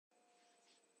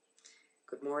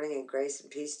Good morning and grace and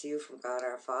peace to you from God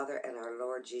our Father and our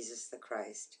Lord Jesus the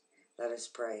Christ. Let us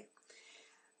pray.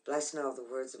 Bless now the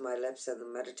words of my lips and the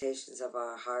meditations of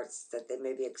our hearts, that they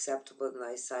may be acceptable in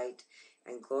thy sight,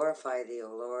 and glorify thee,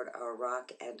 O Lord, our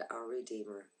rock and our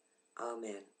Redeemer.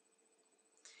 Amen.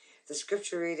 The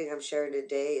scripture reading I'm sharing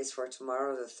today is for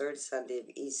tomorrow, the third Sunday of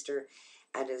Easter,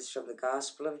 and is from the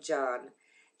Gospel of John,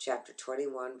 chapter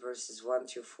 21, verses 1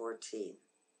 through 14.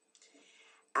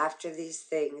 After these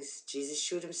things, Jesus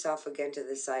shewed himself again to the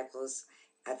disciples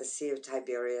at the Sea of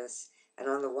Tiberias, and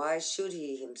on the wise shewed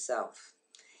he himself.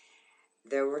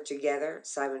 There were together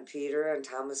Simon Peter and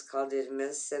Thomas called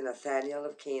Didymus, and Nathanael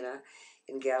of Cana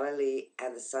in Galilee,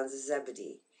 and the sons of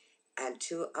Zebedee, and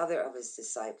two other of his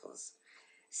disciples.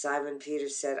 Simon Peter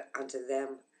said unto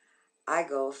them, I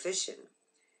go a-fishing.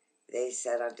 They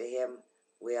said unto him,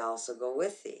 We also go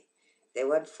with thee. They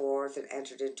went forth and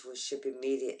entered into a ship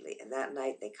immediately, and that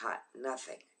night they caught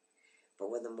nothing.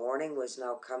 But when the morning was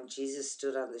now come, Jesus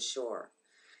stood on the shore.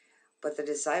 But the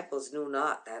disciples knew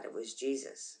not that it was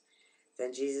Jesus.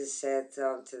 Then Jesus said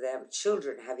unto them,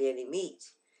 Children, have ye any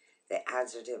meat? They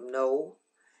answered him, No.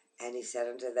 And he said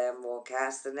unto them, Well,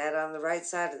 cast the net on the right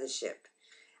side of the ship,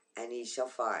 and ye shall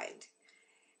find.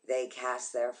 They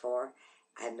cast therefore,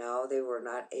 and now they were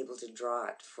not able to draw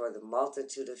it for the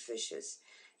multitude of fishes.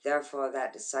 Therefore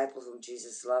that disciple whom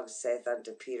Jesus loved saith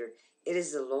unto Peter, It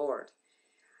is the Lord.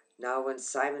 Now when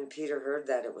Simon Peter heard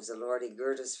that it was the Lord, he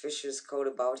girt his fisher's coat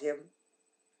about him,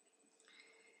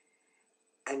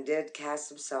 and did cast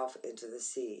himself into the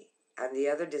sea. And the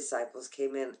other disciples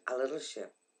came in a little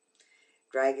ship,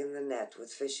 dragging the net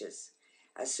with fishes.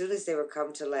 As soon as they were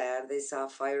come to land, they saw a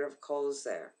fire of coals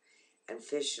there, and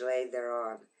fish laid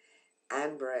thereon,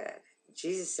 and bread.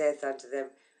 Jesus saith unto them,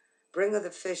 Bring of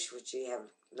the fish which ye have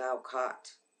now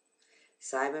caught.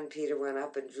 Simon Peter went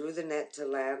up and drew the net to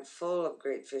land full of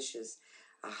great fishes,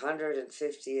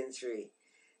 153.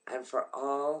 And for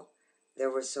all there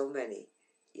were so many,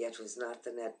 yet was not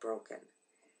the net broken.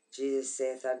 Jesus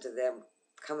saith unto them,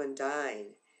 Come and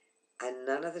dine. And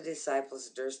none of the disciples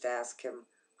durst ask him,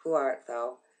 Who art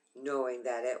thou? Knowing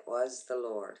that it was the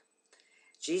Lord.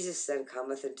 Jesus then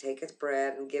cometh and taketh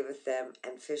bread and giveth them,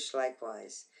 and fish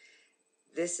likewise.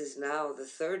 This is now the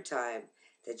third time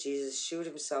that Jesus shewed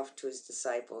himself to his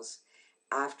disciples,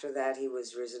 after that he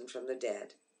was risen from the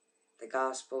dead. The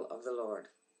Gospel of the Lord.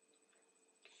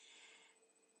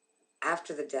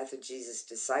 After the death of Jesus,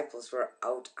 disciples were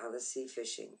out on the sea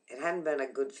fishing. It hadn't been a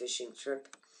good fishing trip.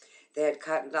 They had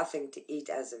caught nothing to eat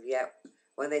as of yet,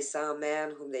 when they saw a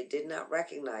man whom they did not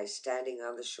recognize standing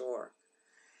on the shore.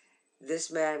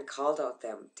 This man called out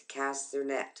them to cast their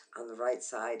net on the right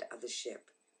side of the ship.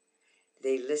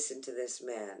 They listened to this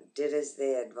man, did as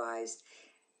they advised,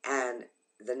 and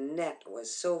the net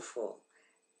was so full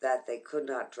that they could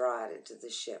not draw it into the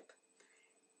ship.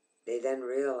 They then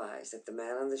realized that the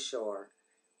man on the shore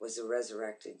was the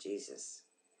resurrected Jesus.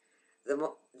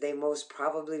 They most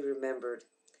probably remembered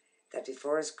that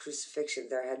before his crucifixion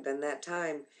there had been that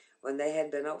time when they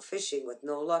had been out fishing with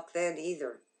no luck then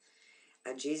either,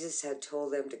 and Jesus had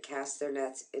told them to cast their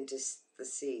nets into the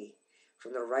sea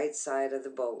from the right side of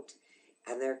the boat,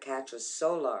 and their catch was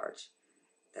so large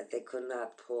that they could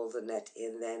not pull the net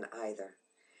in then either.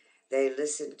 They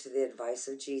listened to the advice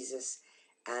of Jesus,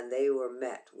 and they were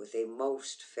met with a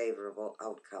most favorable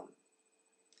outcome.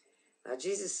 Now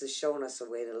Jesus has shown us a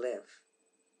way to live.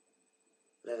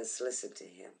 Let us listen to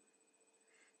him.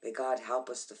 May God help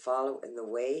us to follow in the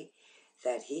way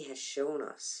that he has shown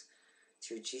us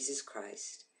through Jesus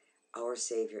Christ, our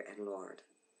Savior and Lord.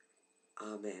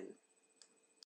 Amen.